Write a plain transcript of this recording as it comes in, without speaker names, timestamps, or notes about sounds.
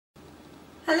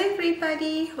Hello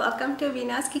everybody, welcome to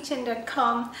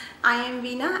veenaskitchen.com. I am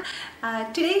Veena.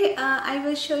 Today I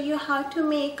will show you how to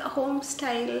make a home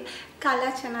style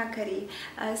Kala Chana curry.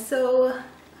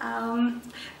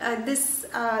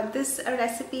 This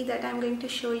recipe that I'm going to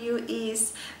show you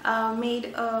is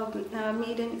made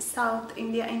in South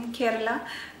India in Kerala,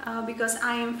 because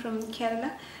I am from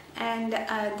Kerala, and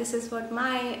this is what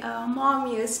my mom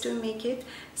used to make it.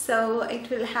 So it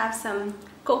will have some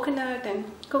coconut and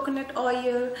coconut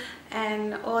oil,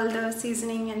 and all the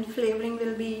seasoning and flavoring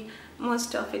will be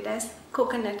most of it as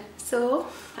coconut. So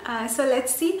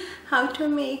let's see how to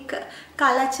make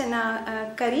Kala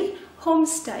Chana curry home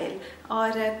style,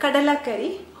 or Kadala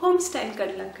curry, home style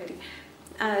Kadala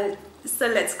curry. So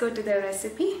let's go to the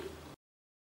recipe.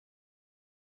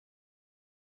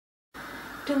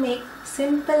 To make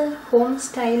simple home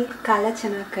style Kala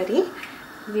Chana curry,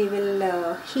 we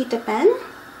will heat a pan.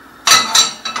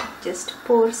 Just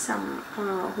pour some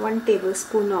 1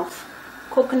 tablespoon of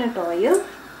coconut oil.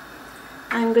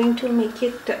 I'm going to make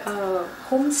it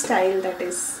home style, that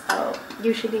is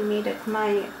usually made at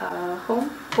my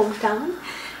hometown,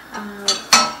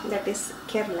 that is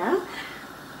Kerala.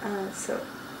 So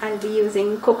I'll be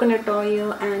using coconut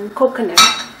oil and coconut.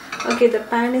 Okay, the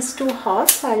pan is too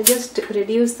hot, so I'll just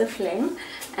reduce the flame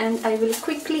and I will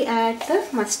quickly add the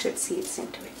mustard seeds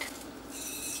into it.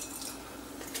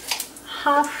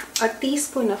 Half a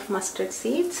teaspoon of mustard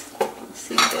seeds. You can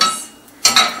see this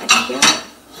right here.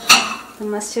 The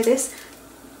mustard is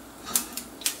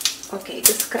okay, it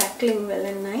is crackling well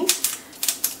and nice.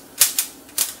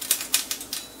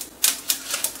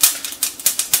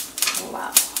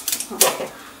 Wow. Okay.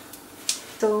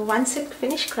 So once it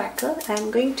finished crackle, I am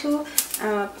going to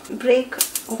break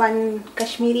 1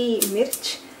 Kashmiri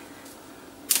mirch,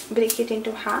 break it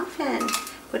into half and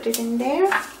put it in there.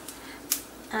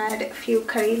 Add a few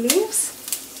curry leaves.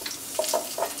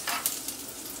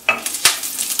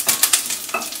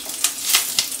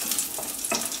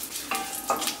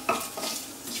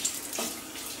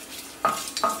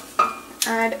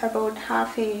 Add about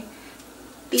half a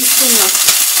teaspoon of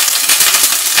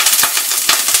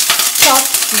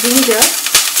chopped ginger.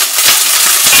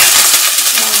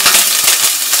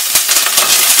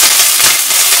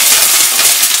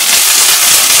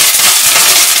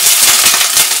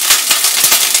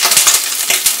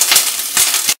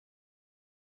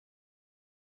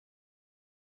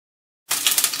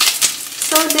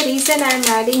 So the reason I am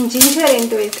adding ginger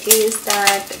into it is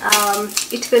that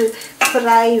it will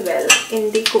fry well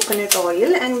in the coconut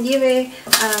oil and give a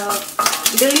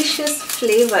delicious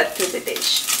flavor to the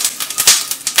dish.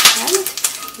 And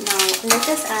now let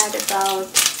us add about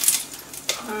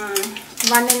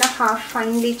 1½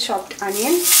 finely chopped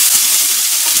onion.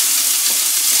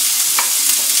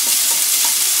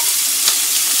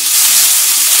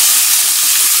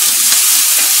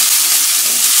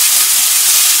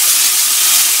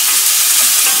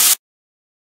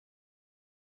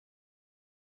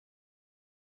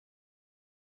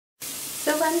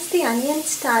 So once the onion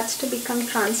starts to become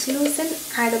translucent,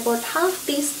 add about ½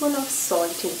 teaspoon of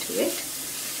salt into it.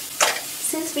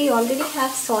 Since we already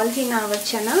have salt in our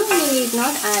chana, we need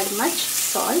not add much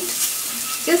salt.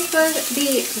 Just for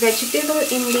the vegetable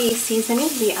in the seasoning,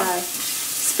 we are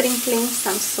sprinkling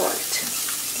some salt.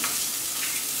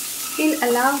 We'll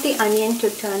allow the onion to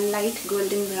turn light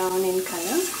golden brown in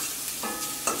color.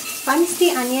 Once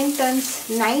the onion turns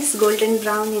nice golden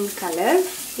brown in color,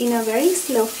 in a very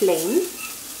slow flame,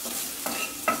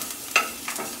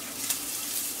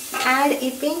 add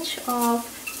a pinch of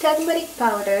turmeric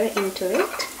powder into it.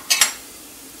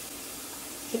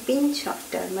 A pinch of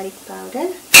turmeric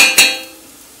powder.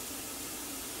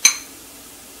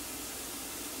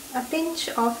 A pinch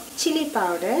of chili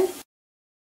powder.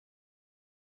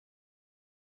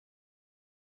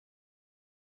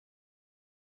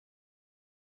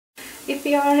 If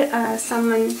you are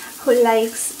someone who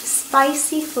likes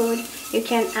spicy food, you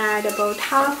can add about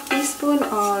 ½ teaspoon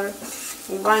or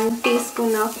 1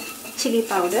 teaspoon of chili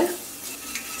powder.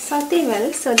 Saute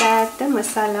well so that the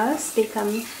masalas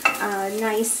become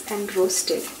nice and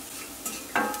roasted.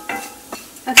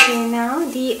 Okay, now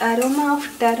the aroma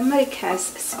of turmeric has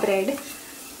spread.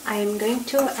 I am going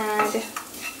to add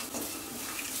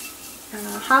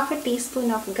 ½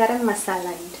 teaspoon of garam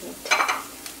masala into it.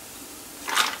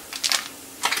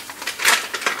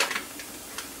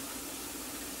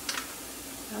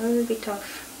 A little bit of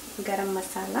garam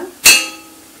masala.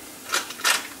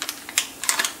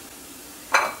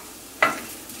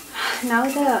 Now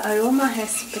the aroma has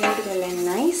spread well and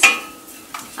nice.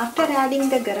 After adding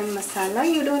the garam masala,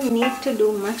 you don't need to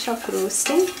do much of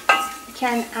roasting. You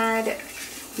can add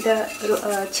the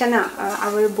chana,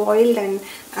 our boiled and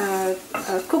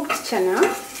cooked chana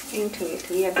into it.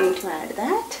 We are going to add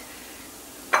that.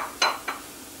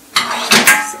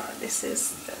 So this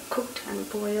is the cooked and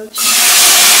boiled chana.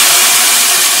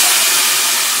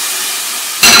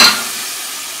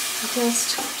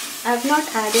 I've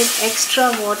not added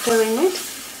extra water in it.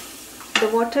 The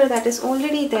water that is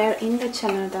already there in the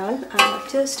chana dal,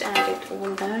 just added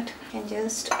all that and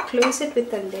just close it with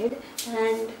the lid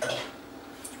and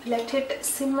let it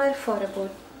simmer for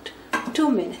about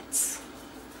 2 minutes.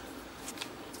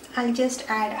 I'll just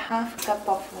add half cup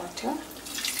of water.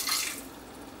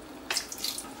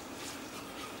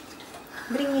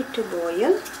 Bring it to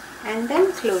boil and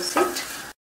then close it.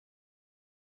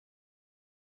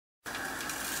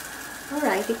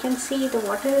 Alright, you can see the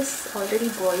water is already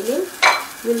boiling.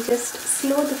 We'll just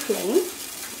slow the flame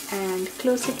and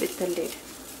close it with the lid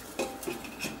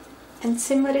and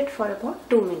simmer it for about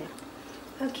 2 minutes.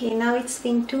 Okay, now it's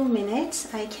been 2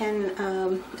 minutes. I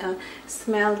can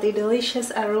smell the delicious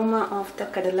aroma of the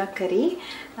kadala curry.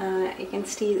 You can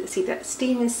see the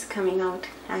steam is coming out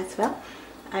as well.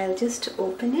 I'll just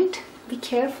open it. Be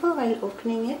careful while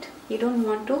opening it. You don't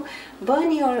want to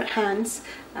burn your hands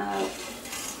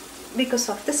because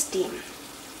of the steam.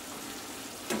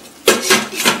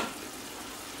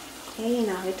 Okay,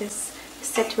 now it is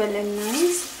set well and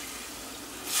nice.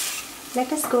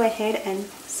 Let us go ahead and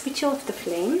switch off the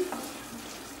flame.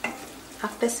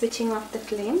 After switching off the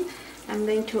flame, I'm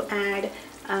going to add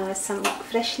some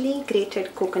freshly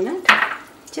grated coconut.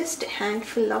 Just a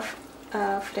handful of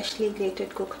freshly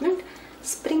grated coconut.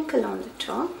 Sprinkle on the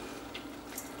top,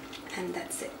 and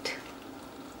that's it.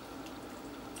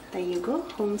 There you go.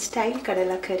 Homestyle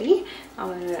Kadala curry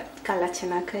or Kala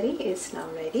Chana curry is now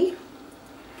ready.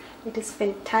 It is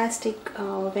fantastic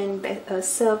when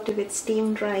served with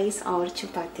steamed rice or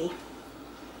chapati.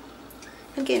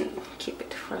 Again, keep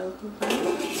it for a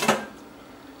while.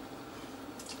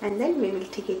 And then we will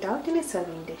take it out in a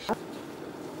serving dish.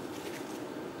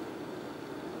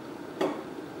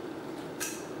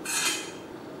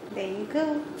 There you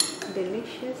go.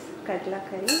 Delicious kadala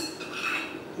curry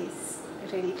is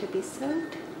ready to be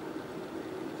served.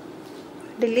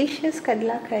 Delicious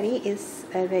kadala curry is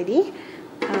ready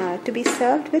to be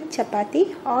served with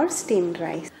chapati or steamed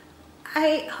rice.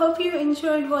 I hope you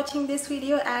enjoyed watching this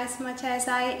video as much as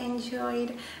I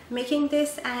enjoyed making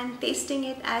this and tasting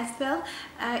it as well.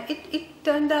 It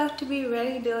turned out to be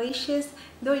very delicious,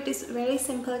 though it is very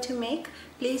simple to make.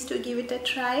 Please do give it a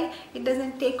try. It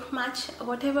doesn't take much.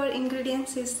 Whatever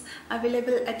ingredients is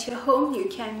available at your home, you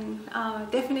can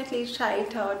definitely try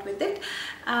it out with it.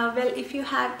 Well, if you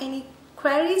have any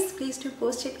queries, please do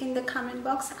post it in the comment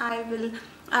box. I will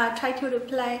try to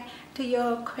reply to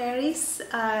your queries,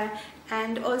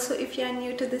 and also if you are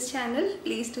new to this channel,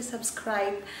 please do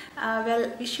subscribe.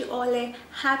 Well, wish you all a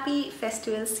happy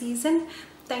festival season.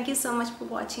 Thank you so much for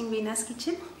watching Veena's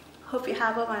Kitchen. Hope you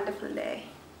have a wonderful day.